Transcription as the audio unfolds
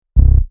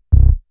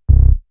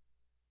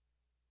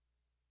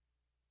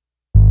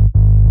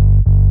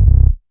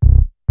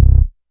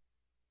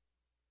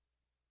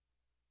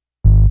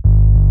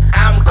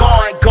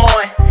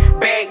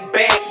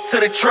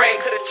the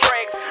tracks.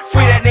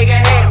 Free that nigga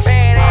Hatch.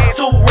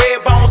 2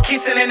 red bones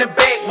kissing in the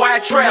back.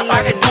 Wide trap,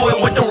 I can do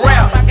it with the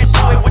rap.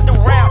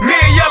 Me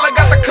and Yella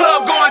got the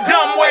club going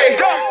dumb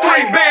way.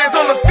 3 bands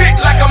on the fit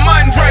like a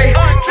Mondre.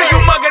 See you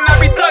muggin', I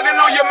be thuggin'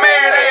 on your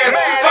mad ass.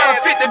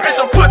 550,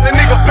 bitch, I'm pussy,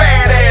 nigga,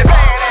 badass.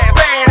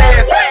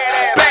 Badass,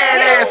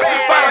 badass.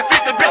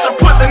 550, bitch, I'm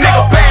pussy,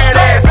 nigga,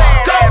 badass.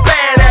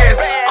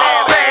 Badass,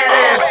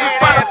 badass.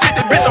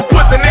 550, bitch, I'm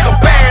pussy, nigga,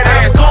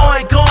 badass.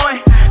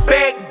 Going,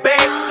 back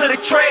to the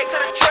tracks.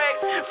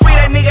 Free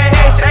that nigga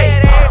Hatch,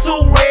 ayy.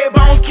 2 red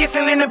bones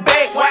kissing in the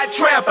back. Wide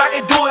trap, I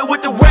can do it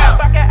with the rap.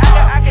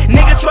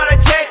 Nigga try to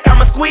check,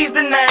 I'ma squeeze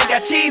the 9.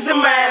 Got cheese in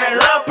mine, I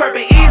love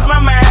purple, ease my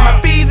mind. My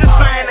fees is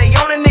fine, they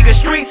on the nigga,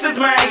 streets is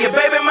mine. Your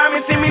baby mommy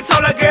see me,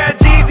 told her girl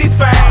Jeezy's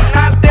fine.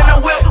 Hopped in the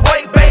whip,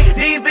 wait, babe,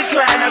 these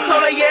decline. I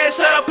told her yeah,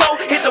 shut up, ho,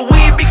 hit the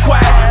weed, be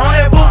quiet. On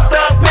that boot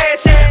up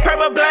passion,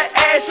 purple blunt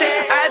ashin'.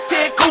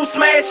 I-10 coupe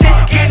smashing,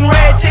 getting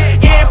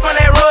ratchet. Yeah, from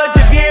that rudge,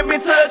 if you ain't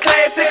been to a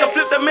classic, I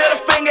flip the middle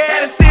finger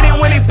at a city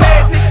when he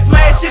pass it.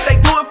 Smash shit, they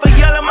do it for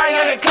Yella, my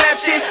young and clap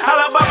shit.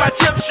 All about my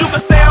chips, you can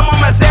say I'm on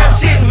my zap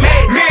shit,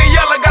 man. Me and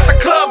Yella got the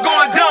club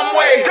going dumb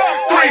way.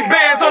 3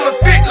 bands on the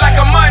fit like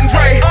a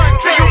Mondre.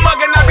 See you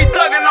muggin', I be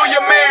thuggin' on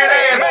your mad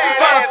ass.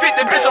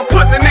 550, bitch, I'm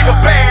pussy, nigga,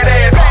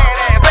 badass.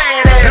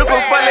 Badass, this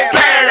one for the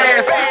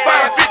badass.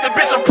 550,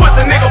 bitch, I'm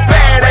pussy, nigga,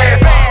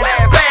 badass.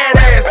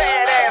 Badass,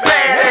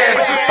 badass.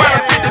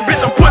 550,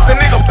 bitch, I'm pussy,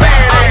 nigga,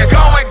 badass.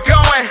 I'm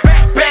going,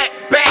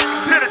 back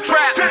to the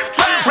trap.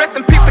 Rest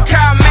in peace to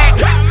Kyle Mack.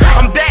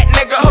 I'm that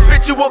nigga,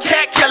 habitual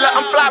cat killer.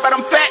 I'm fly, but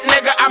I'm fat,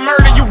 nigga. I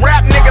murder you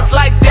rap niggas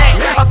like that.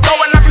 I stole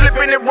and I'm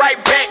flipping it right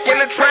back in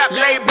the trap.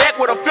 Laid back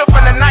with a fifth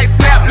and a nice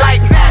snap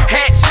like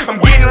Hatch. I'm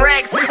getting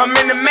racks, I'm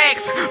in the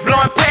max,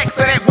 blowing packs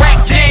of that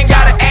wax. You ain't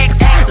gotta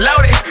axe,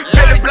 load it,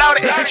 feeling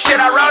bloated. Shit,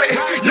 I wrote it.